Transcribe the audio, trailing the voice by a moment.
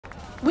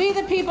We,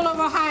 the people of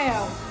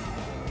Ohio,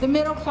 the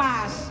middle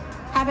class,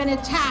 have been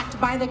attacked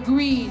by the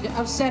greed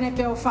of Senate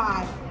Bill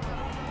 5.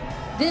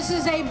 This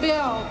is a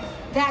bill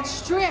that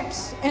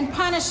strips and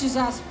punishes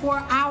us for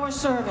our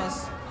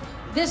service.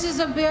 This is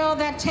a bill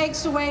that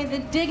takes away the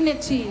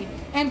dignity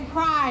and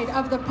pride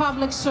of the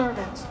public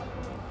servant.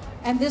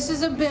 And this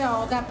is a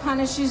bill that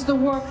punishes the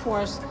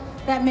workforce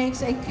that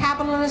makes a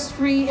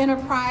capitalist-free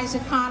enterprise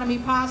economy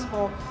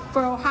possible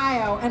for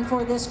Ohio and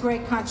for this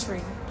great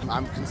country.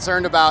 I'm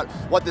concerned about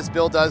what this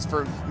bill does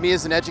for me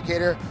as an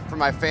educator, for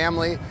my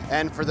family,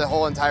 and for the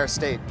whole entire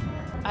state.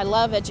 I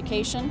love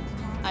education.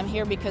 I'm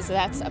here because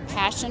that's a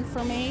passion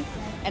for me,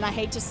 and I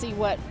hate to see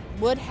what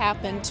would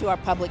happen to our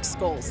public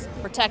schools.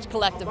 Protect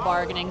collective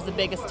bargaining is the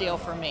biggest deal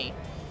for me.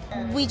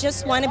 We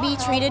just want to be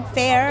treated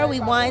fair.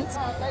 We want,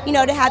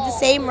 to have the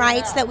same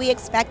rights that we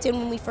expected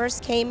when we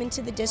first came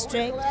into the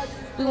district.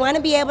 We want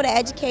to be able to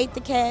educate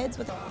the kids.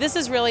 This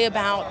is really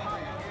about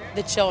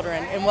the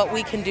children and what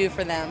we can do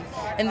for them.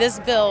 And this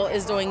bill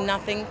is doing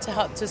nothing to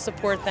help to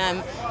support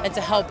them and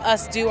to help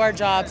us do our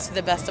jobs to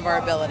the best of our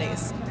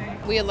abilities.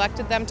 We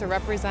elected them to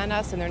represent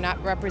us, and they're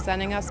not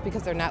representing us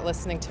because they're not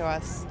listening to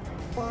us.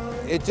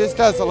 It just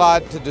does a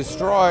lot to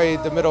destroy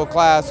the middle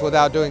class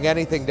without doing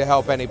anything to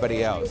help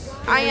anybody else.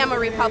 I am a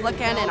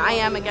Republican and I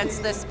am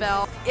against this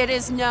bill. It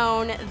is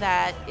known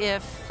that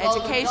if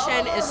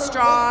education is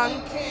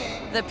strong,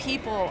 the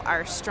people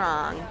are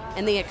strong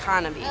and the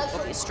economy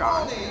will be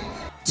strong.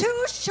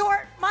 2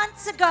 short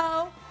months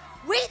ago,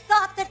 we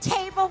thought the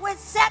table was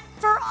set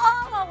for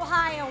all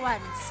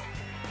Ohioans.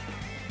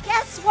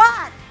 Guess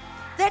what?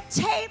 The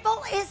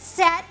table is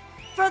set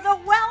for the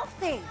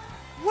wealthy.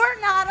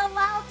 We're not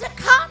allowed to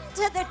come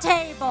to the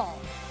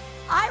table.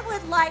 I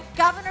would like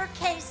Governor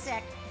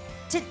Kasich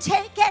to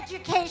take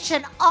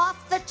education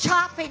off the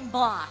chopping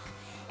block.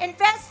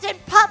 Invest in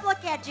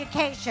public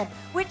education,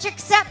 which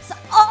accepts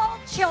all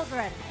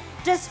children,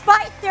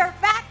 despite their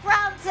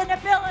backgrounds and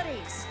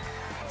abilities.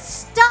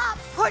 Stop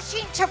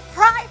pushing to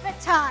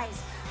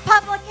privatize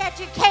public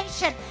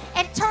education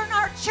and turn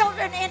our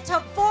children into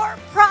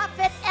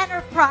for-profit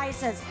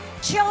enterprises.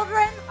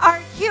 Children are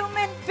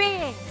human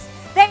beings.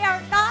 They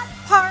are not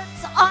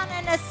parts on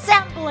an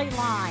assembly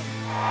line.